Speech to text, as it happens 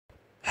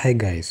Hi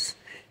guys,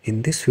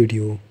 in this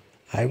video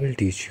I will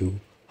teach you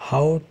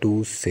how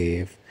to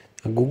save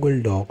a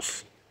Google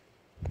Docs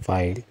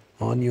file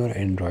on your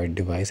Android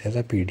device as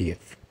a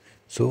PDF.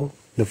 So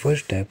the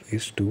first step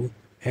is to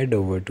head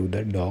over to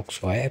the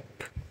Docs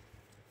app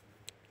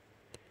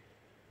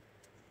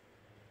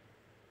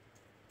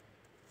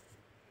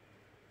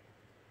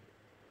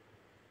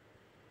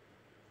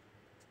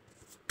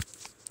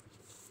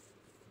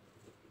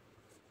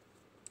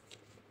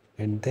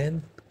and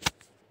then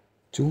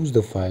choose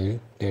the file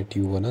that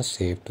you wanna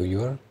save to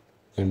your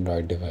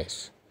Android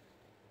device.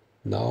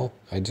 Now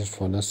I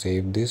just wanna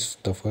save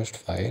the first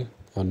file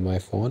on my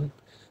phone.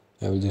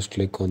 I will just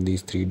click on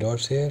these three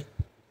dots here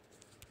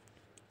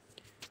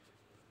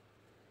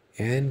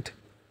and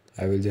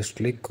I will just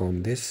click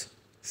on this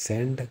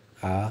send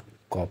a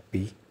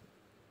copy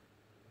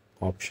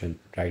option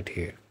right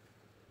here.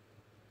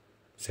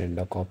 Send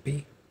a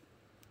copy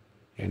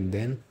and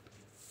then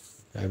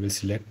I will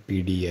select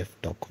PDF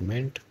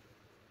document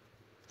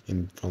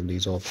from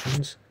these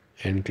options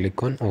and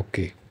click on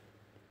OK.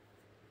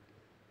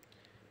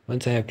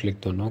 Once I have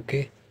clicked on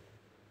OK,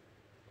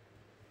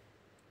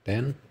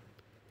 then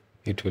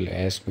it will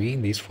ask me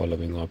these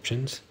following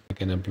options. I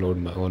can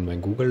upload on my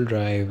Google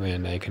Drive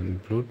and I can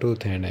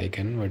Bluetooth and I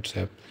can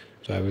WhatsApp.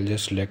 So I will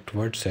just select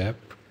WhatsApp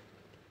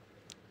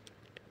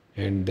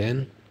and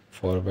then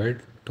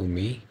forward to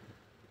me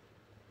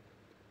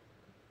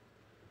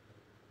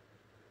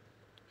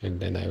and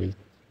then I will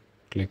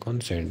click on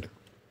send.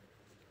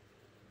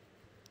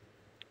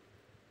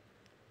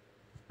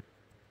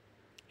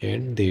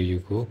 And there you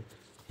go.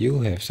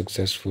 You have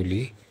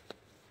successfully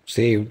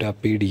saved a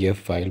PDF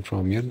file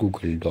from your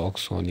Google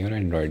Docs on your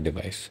Android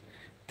device.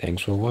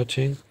 Thanks for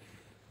watching.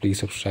 Please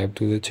subscribe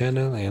to the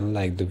channel and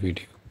like the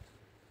video.